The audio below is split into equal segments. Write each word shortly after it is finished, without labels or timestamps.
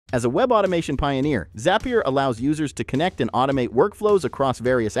As a web automation pioneer, Zapier allows users to connect and automate workflows across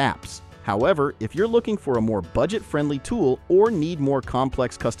various apps. However, if you're looking for a more budget-friendly tool or need more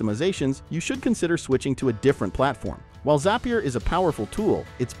complex customizations, you should consider switching to a different platform. While Zapier is a powerful tool,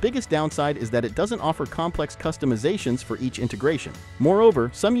 its biggest downside is that it doesn't offer complex customizations for each integration.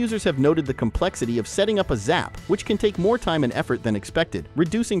 Moreover, some users have noted the complexity of setting up a Zap, which can take more time and effort than expected,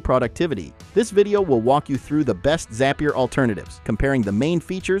 reducing productivity. This video will walk you through the best Zapier alternatives, comparing the main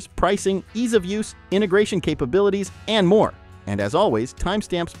features, pricing, ease of use, integration capabilities, and more. And as always,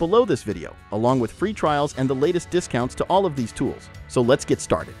 timestamps below this video, along with free trials and the latest discounts to all of these tools. So let's get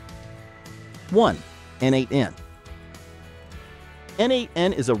started. 1. N8N.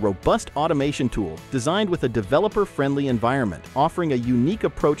 N8N is a robust automation tool designed with a developer-friendly environment, offering a unique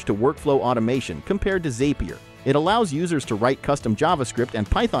approach to workflow automation compared to Zapier. It allows users to write custom JavaScript and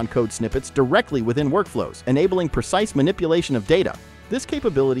Python code snippets directly within workflows, enabling precise manipulation of data. This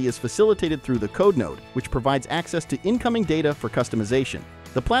capability is facilitated through the code node, which provides access to incoming data for customization.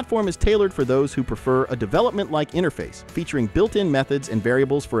 The platform is tailored for those who prefer a development-like interface, featuring built-in methods and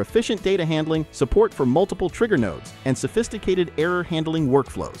variables for efficient data handling, support for multiple trigger nodes, and sophisticated error-handling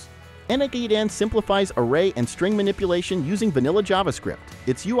workflows. N8N simplifies array and string manipulation using vanilla JavaScript.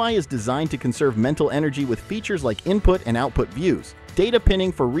 Its UI is designed to conserve mental energy with features like input and output views, data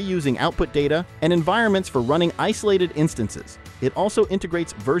pinning for reusing output data, and environments for running isolated instances. It also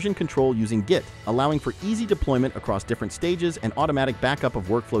integrates version control using Git, allowing for easy deployment across different stages and automatic backup of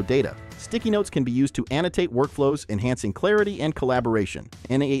workflow data. Sticky notes can be used to annotate workflows, enhancing clarity and collaboration.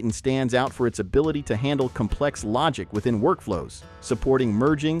 N8N stands out for its ability to handle complex logic within workflows, supporting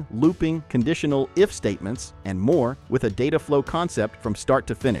merging, looping, conditional if statements, and more with a data flow concept from start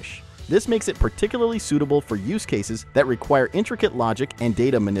to finish. This makes it particularly suitable for use cases that require intricate logic and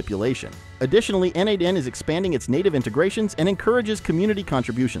data manipulation. Additionally, N8N is expanding its native integrations and encourages community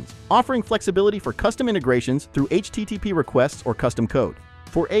contributions, offering flexibility for custom integrations through HTTP requests or custom code.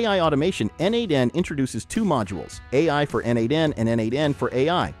 For AI automation, N8N introduces two modules, AI for N8N and N8N for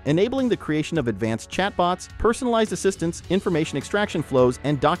AI, enabling the creation of advanced chatbots, personalized assistants, information extraction flows,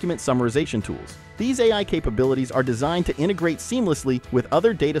 and document summarization tools. These AI capabilities are designed to integrate seamlessly with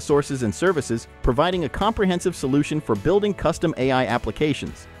other data sources and services, providing a comprehensive solution for building custom AI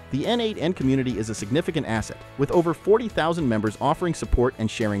applications. The N8N community is a significant asset, with over 40,000 members offering support and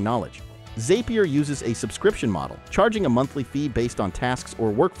sharing knowledge. Zapier uses a subscription model, charging a monthly fee based on tasks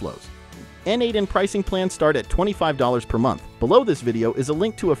or workflows. N8N pricing plans start at $25 per month. Below this video is a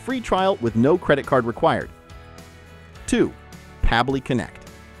link to a free trial with no credit card required. 2. Pabbly Connect.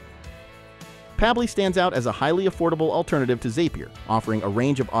 Pabbly stands out as a highly affordable alternative to Zapier, offering a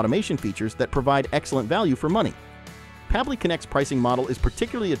range of automation features that provide excellent value for money. Pabbly Connect's pricing model is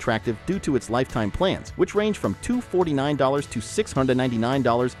particularly attractive due to its lifetime plans, which range from $249 to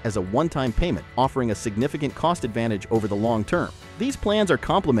 $699 as a one-time payment, offering a significant cost advantage over the long term. These plans are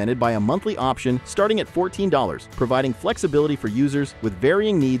complemented by a monthly option starting at $14, providing flexibility for users with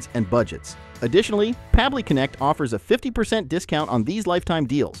varying needs and budgets. Additionally, Pabbly Connect offers a 50% discount on these lifetime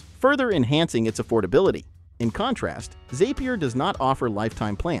deals, further enhancing its affordability. In contrast, Zapier does not offer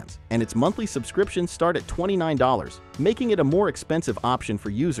lifetime plans, and its monthly subscriptions start at $29, making it a more expensive option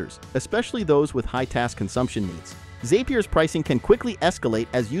for users, especially those with high task consumption needs. Zapier's pricing can quickly escalate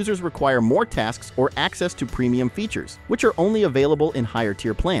as users require more tasks or access to premium features, which are only available in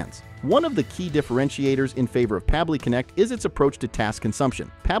higher-tier plans. One of the key differentiators in favor of Pabbly Connect is its approach to task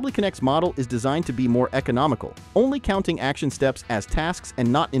consumption. Pabbly Connect's model is designed to be more economical, only counting action steps as tasks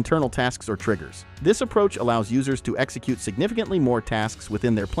and not internal tasks or triggers. This approach allows users to execute significantly more tasks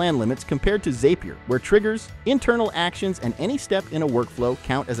within their plan limits compared to Zapier, where triggers, internal actions, and any step in a workflow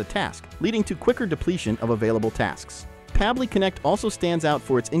count as a task, leading to quicker depletion of available tasks. Pabbly Connect also stands out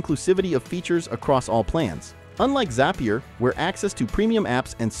for its inclusivity of features across all plans. Unlike Zapier, where access to premium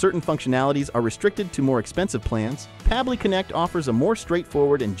apps and certain functionalities are restricted to more expensive plans, Pabbly Connect offers a more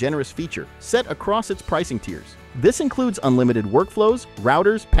straightforward and generous feature set across its pricing tiers. This includes unlimited workflows,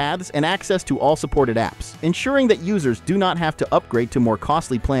 routers, paths, and access to all supported apps, ensuring that users do not have to upgrade to more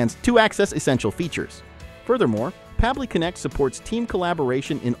costly plans to access essential features. Furthermore, Pabbly Connect supports team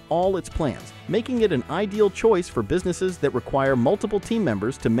collaboration in all its plans, making it an ideal choice for businesses that require multiple team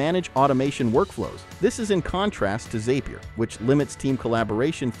members to manage automation workflows. This is in contrast to Zapier, which limits team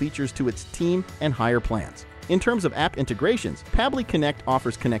collaboration features to its team and higher plans. In terms of app integrations, Pabbly Connect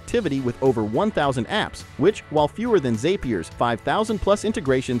offers connectivity with over 1,000 apps, which, while fewer than Zapier's 5,000+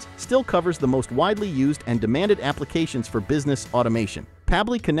 integrations, still covers the most widely used and demanded applications for business automation.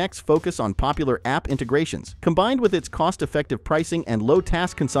 Pabbly Connect's focus on popular app integrations, combined with its cost-effective pricing and low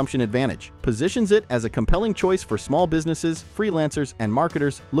task consumption advantage, positions it as a compelling choice for small businesses, freelancers, and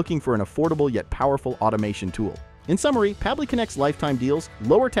marketers looking for an affordable yet powerful automation tool. In summary, Pabbly Connect's lifetime deals,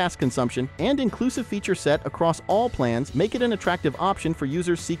 lower task consumption, and inclusive feature set across all plans make it an attractive option for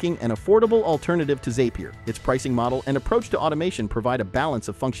users seeking an affordable alternative to Zapier. Its pricing model and approach to automation provide a balance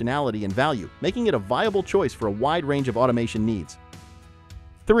of functionality and value, making it a viable choice for a wide range of automation needs.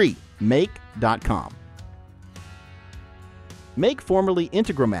 3. Make.com. Make, formerly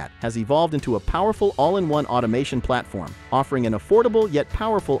Integromat, has evolved into a powerful all-in-one automation platform, offering an affordable yet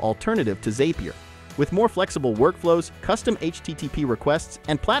powerful alternative to Zapier. With more flexible workflows, custom HTTP requests,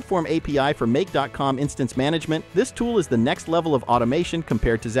 and platform API for Make.com instance management, this tool is the next level of automation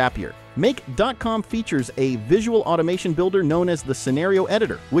compared to Zapier. Make.com features a visual automation builder known as the Scenario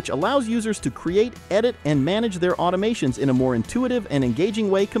Editor, which allows users to create, edit, and manage their automations in a more intuitive and engaging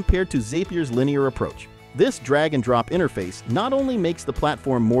way compared to Zapier's linear approach. This drag-and-drop interface not only makes the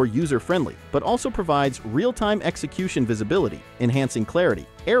platform more user-friendly, but also provides real-time execution visibility, enhancing clarity,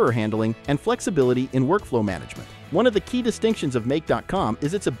 error handling, and flexibility in workflow management. One of the key distinctions of Make.com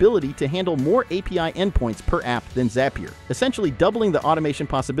is its ability to handle more API endpoints per app than Zapier, essentially doubling the automation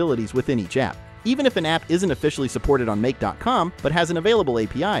possibilities within each app. Even if an app isn't officially supported on Make.com, but has an available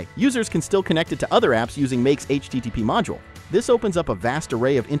API, users can still connect it to other apps using Make's HTTP module. This opens up a vast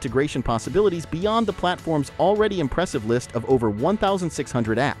array of integration possibilities beyond the platform's already impressive list of over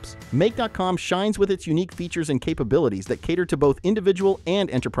 1,600 apps. Make.com shines with its unique features and capabilities that cater to both individual and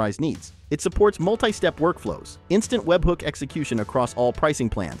enterprise needs. It supports multi-step workflows, instant webhook execution across all pricing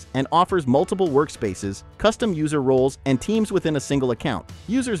plans, and offers multiple workspaces, custom user roles, and teams within a single account.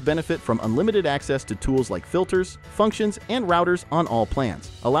 Users benefit from unlimited access to tools like filters, functions, and routers on all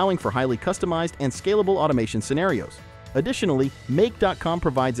plans, allowing for highly customized and scalable automation scenarios. Additionally, Make.com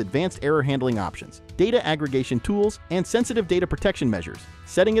provides advanced error handling options, data aggregation tools, and sensitive data protection measures,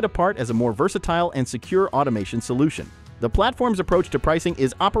 setting it apart as a more versatile and secure automation solution. The platform's approach to pricing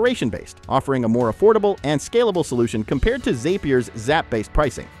is operation-based, offering a more affordable and scalable solution compared to Zapier's Zap-based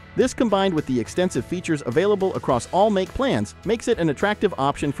pricing. This, combined with the extensive features available across all Make plans, makes it an attractive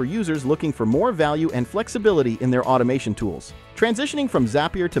option for users looking for more value and flexibility in their automation tools. Transitioning from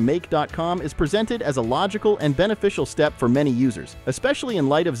Zapier to Make.com is presented as a logical and beneficial step for many users, especially in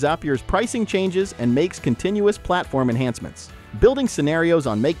light of Zapier's pricing changes and Make's continuous platform enhancements. Building scenarios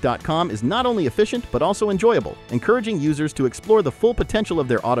on Make.com is not only efficient but also enjoyable, encouraging users to explore the full potential of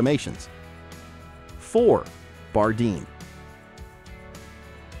their automations. 4. Bardeen.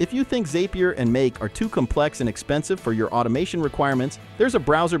 If you think Zapier and Make are too complex and expensive for your automation requirements, there's a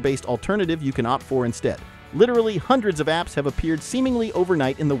browser-based alternative you can opt for instead. Literally hundreds of apps have appeared seemingly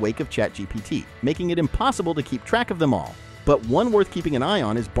overnight in the wake of ChatGPT, making it impossible to keep track of them all. But one worth keeping an eye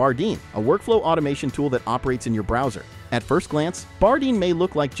on is Bardeen, a workflow automation tool that operates in your browser. At first glance, Bardeen may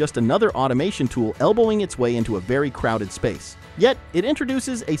look like just another automation tool elbowing its way into a very crowded space. Yet, it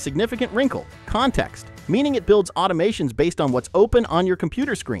introduces a significant wrinkle: context, meaning it builds automations based on what's open on your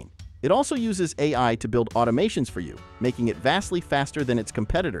computer screen. It also uses AI to build automations for you, making it vastly faster than its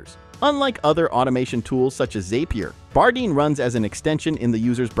competitors. Unlike other automation tools such as Zapier, Bardeen runs as an extension in the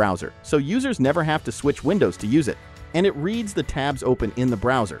user's browser, so users never have to switch windows to use it. And it reads the tabs open in the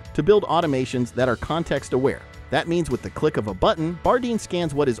browser to build automations that are context-aware. That means with the click of a button, Bardeen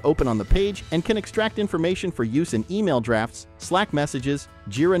scans what is open on the page and can extract information for use in email drafts, Slack messages,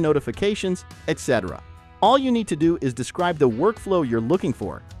 Jira notifications, etc. All you need to do is describe the workflow you're looking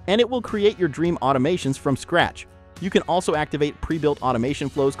for, and it will create your dream automations from scratch. You can also activate pre-built automation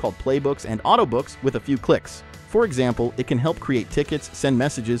flows called playbooks and autobooks with a few clicks. For example, it can help create tickets, send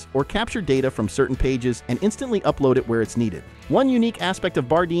messages, or capture data from certain pages and instantly upload it where it's needed. One unique aspect of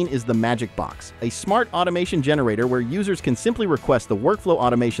Bardeen is the Magic Box, a smart automation generator where users can simply request the workflow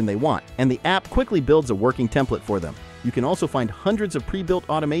automation they want, and the app quickly builds a working template for them. You can also find hundreds of pre-built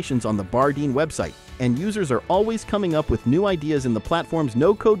automations on the Bardeen website, and users are always coming up with new ideas in the platform's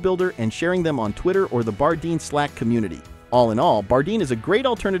no-code builder and sharing them on Twitter or the Bardeen Slack community. All in all, Bardeen is a great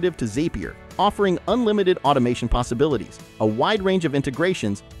alternative to Zapier, offering unlimited automation possibilities, a wide range of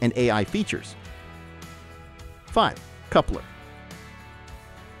integrations, and AI features. 5. Coupler.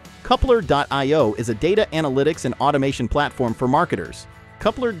 Coupler.io is a data analytics and automation platform for marketers.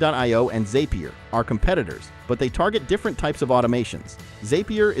 Coupler.io and Zapier are competitors, but they target different types of automations.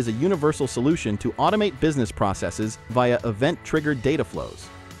 Zapier is a universal solution to automate business processes via event-triggered data flows.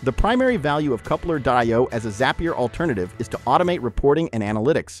 The primary value of Coupler.io as a Zapier alternative is to automate reporting and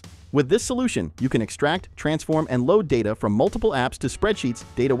analytics. With this solution, you can extract, transform, and load data from multiple apps to spreadsheets,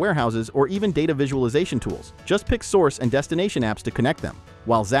 data warehouses, or even data visualization tools. Just pick source and destination apps to connect them.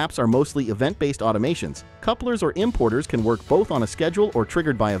 While Zaps are mostly event-based automations, couplers or importers can work both on a schedule or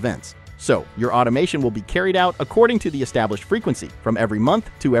triggered by events. So, your automation will be carried out according to the established frequency, from every month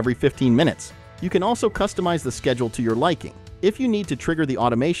to every 15 minutes. You can also customize the schedule to your liking. If you need to trigger the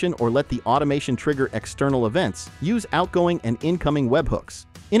automation or let the automation trigger external events, use outgoing and incoming webhooks.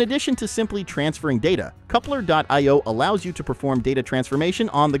 In addition to simply transferring data, Coupler.io allows you to perform data transformation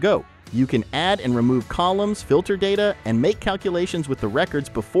on the go. You can add and remove columns, filter data, and make calculations with the records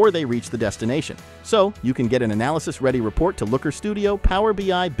before they reach the destination. So, you can get an analysis-ready report to Looker Studio, Power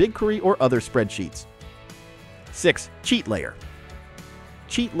BI, BigQuery, or other spreadsheets. 6. Cheat Layer.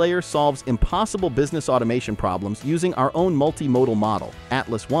 Cheat Layer solves impossible business automation problems using our own multimodal model,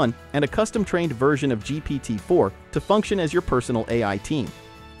 Atlas 1, and a custom-trained version of GPT-4 to function as your personal AI team.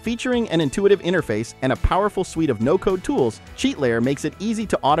 Featuring an intuitive interface and a powerful suite of no-code tools, Cheat Layer makes it easy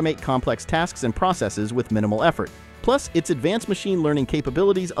to automate complex tasks and processes with minimal effort. Plus, its advanced machine learning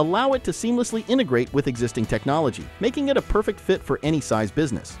capabilities allow it to seamlessly integrate with existing technology, making it a perfect fit for any size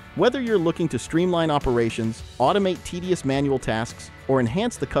business. Whether you're looking to streamline operations, automate tedious manual tasks, or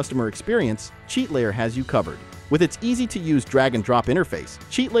enhance the customer experience, Cheat Layer has you covered. With its easy-to-use drag-and-drop interface,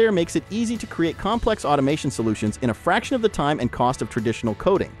 Cheat Layer makes it easy to create complex automation solutions in a fraction of the time and cost of traditional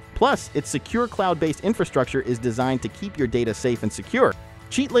coding. Plus, its secure cloud-based infrastructure is designed to keep your data safe and secure.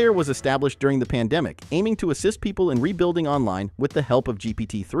 Cheat Layer was established during the pandemic, aiming to assist people in rebuilding online with the help of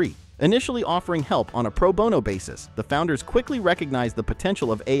GPT-3. Initially offering help on a pro bono basis, the founders quickly recognized the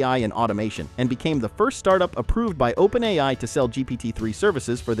potential of AI in automation and became the first startup approved by OpenAI to sell GPT-3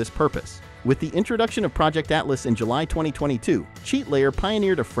 services for this purpose. With the introduction of Project Atlas in July 2022, Cheat Layer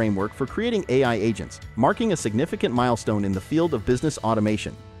pioneered a framework for creating AI agents, marking a significant milestone in the field of business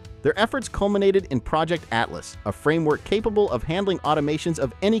automation. Their efforts culminated in Project Atlas, a framework capable of handling automations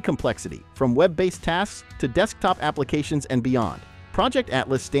of any complexity, from web-based tasks to desktop applications and beyond. Project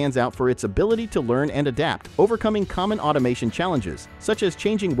Atlas stands out for its ability to learn and adapt, overcoming common automation challenges, such as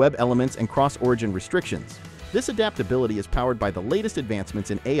changing web elements and cross-origin restrictions. This adaptability is powered by the latest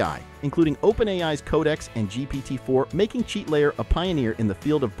advancements in AI, including OpenAI's Codex and GPT-4, making Cheat Layer a pioneer in the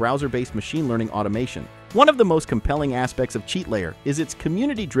field of browser-based machine learning automation. One of the most compelling aspects of Cheat Layer is its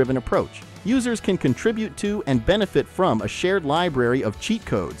community-driven approach. Users can contribute to and benefit from a shared library of cheat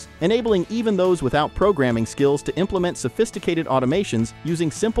codes, enabling even those without programming skills to implement sophisticated automations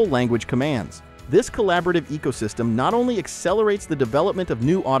using simple language commands. This collaborative ecosystem not only accelerates the development of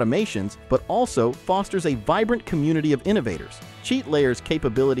new automations, but also fosters a vibrant community of innovators. Cheat Layer's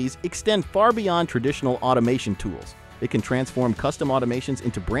capabilities extend far beyond traditional automation tools. It can transform custom automations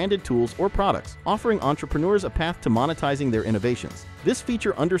into branded tools or products, offering entrepreneurs a path to monetizing their innovations. This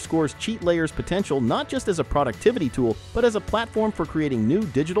feature underscores Cheat Layer's potential not just as a productivity tool, but as a platform for creating new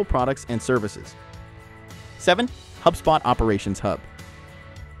digital products and services. 7. HubSpot Operations Hub.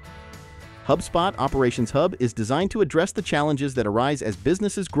 HubSpot Operations Hub is designed to address the challenges that arise as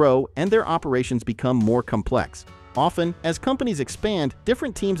businesses grow and their operations become more complex. Often, as companies expand,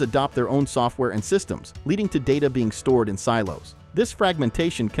 different teams adopt their own software and systems, leading to data being stored in silos. This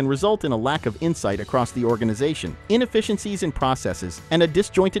fragmentation can result in a lack of insight across the organization, inefficiencies in processes, and a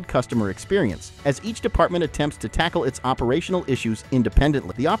disjointed customer experience, as each department attempts to tackle its operational issues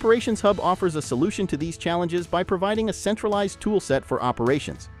independently. The Operations Hub offers a solution to these challenges by providing a centralized toolset for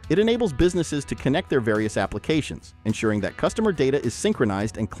operations. It enables businesses to connect their various applications, ensuring that customer data is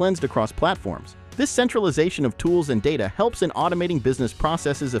synchronized and cleansed across platforms. This centralization of tools and data helps in automating business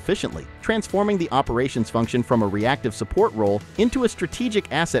processes efficiently, transforming the operations function from a reactive support role into a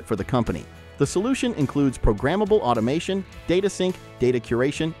strategic asset for the company. The solution includes programmable automation, data sync, data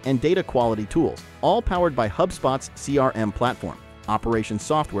curation, and data quality tools, all powered by HubSpot's CRM platform. Operations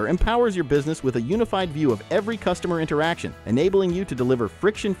software empowers your business with a unified view of every customer interaction, enabling you to deliver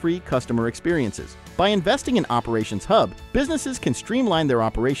friction-free customer experiences. By investing in Operations Hub, businesses can streamline their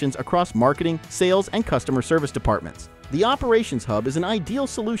operations across marketing, sales, and customer service departments. The Operations Hub is an ideal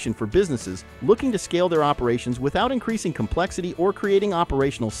solution for businesses looking to scale their operations without increasing complexity or creating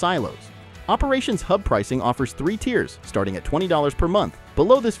operational silos. Operations Hub pricing offers 3 tiers, starting at $20 per month.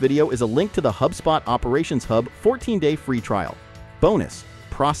 Below this video is a link to the HubSpot Operations Hub 14-day free trial. Bonus: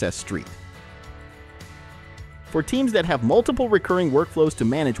 Process Street. For teams that have multiple recurring workflows to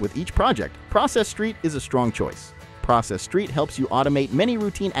manage with each project, Process Street is a strong choice. Process Street helps you automate many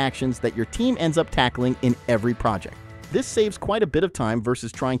routine actions that your team ends up tackling in every project. This saves quite a bit of time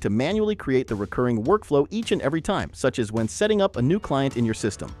versus trying to manually create the recurring workflow each and every time, such as when setting up a new client in your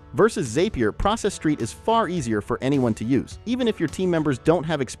system. Versus Zapier, Process Street is far easier for anyone to use. Even if your team members don't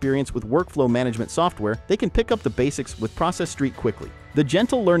have experience with workflow management software, they can pick up the basics with Process Street quickly. The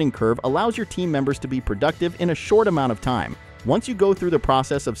gentle learning curve allows your team members to be productive in a short amount of time. Once you go through the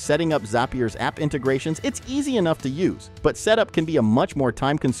process of setting up Zapier's app integrations, it's easy enough to use, but setup can be a much more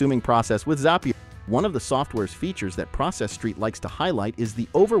time-consuming process with Zapier. One of the software's features that Process Street likes to highlight is the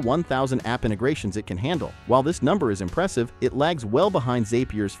over 1,000 app integrations it can handle. While this number is impressive, it lags well behind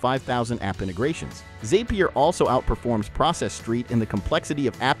Zapier's 5,000 app integrations. Zapier also outperforms Process Street in the complexity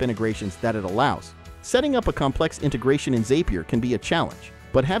of app integrations that it allows. Setting up a complex integration in Zapier can be a challenge,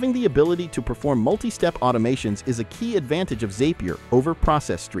 but having the ability to perform multi-step automations is a key advantage of Zapier over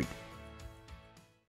Process Street.